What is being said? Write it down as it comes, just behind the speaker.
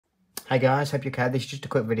Hey guys, hope you're okay. This is just a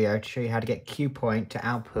quick video to show you how to get QuePoiint to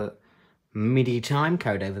output MIDI time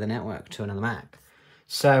code over the network to another Mac.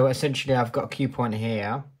 So essentially I've got QuePoiint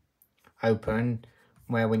here, open,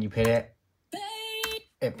 where when you hit it,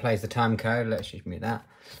 it plays the time code. Let's just mute that.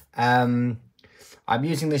 I'm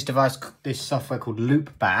using this device, this software called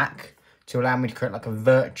Loopback, to allow me to create like a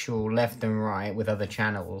virtual left and right with other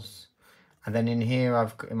channels. And then in here,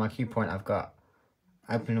 in my QuePoiint, I've got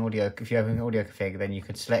open audio. If you open audio config, then you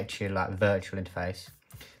could select your like virtual interface.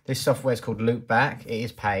 This software is called Loopback. It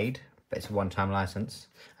is paid, but it's a one-time license,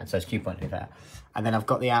 and so is QuePoiint to do that. And then I've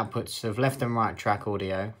got the outputs of left and right track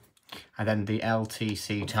audio, and then the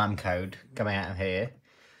LTC time code coming out of here.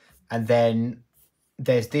 And then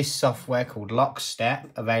there's this software called Lockstep,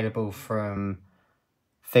 available from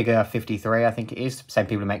Figure 53, I think it is. Same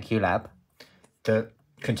people who make QLab, that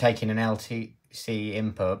can take in an LTC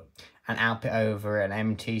input and output over an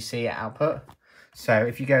MTC output. So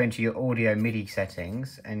if you go into your audio MIDI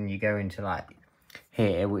settings and you go into like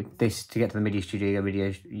here with this, to get to the MIDI studio,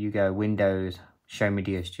 you go Windows, show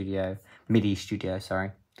MIDI studio,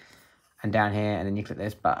 sorry. And down here, and then you click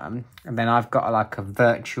this button. And then I've got like a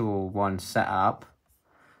virtual one set up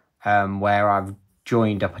where I've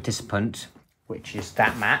joined a participant, which is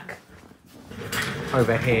that Mac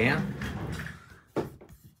over here.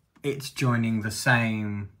 It's joining the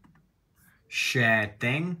same shared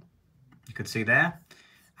thing, you could see there.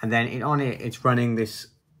 And then on it, it's running this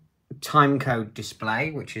timecode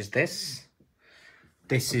display, which is this.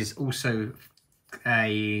 This is also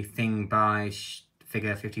a thing by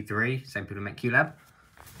Figure 53, same people who make QLab.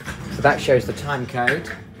 So that shows the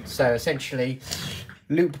timecode. So essentially,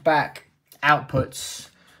 Loopback outputs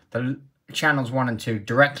the channels 1 and 2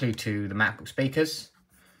 directly to the MacBook speakers.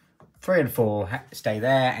 3 and 4 stay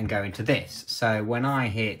there and go into this. So when I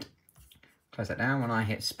hit, close that down, when I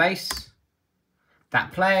hit space,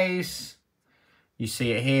 that plays. You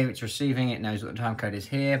see it here, it's receiving, it knows what the time code is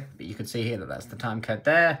here, but you can see here that that's the time code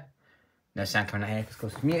there. No sound coming out here because of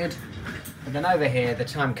course it's muted. And then over here, the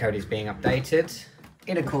time code is being updated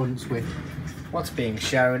in accordance with what's being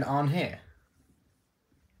shown on here.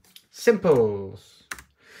 Simples.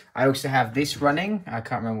 I also have this running. I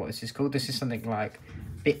can't remember what this is called. This is something like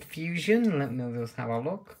Bitfusion. Let me just have a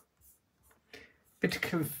look.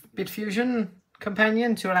 Bitfusion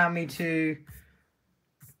companion to allow me to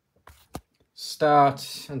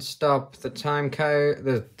start and stop the time code,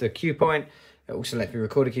 the QuePoiint. It also lets me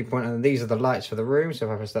record a QuePoiint, and these are the lights for the room. So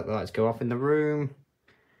if I press that, the lights go off in the room.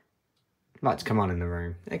 Lights come on in the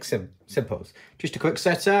room. Simples. Just a quick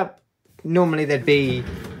setup. Normally there'd be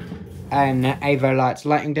an Avo Lights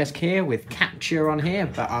lighting desk here with capture on here,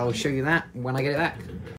 but I'll show you that when I get it back.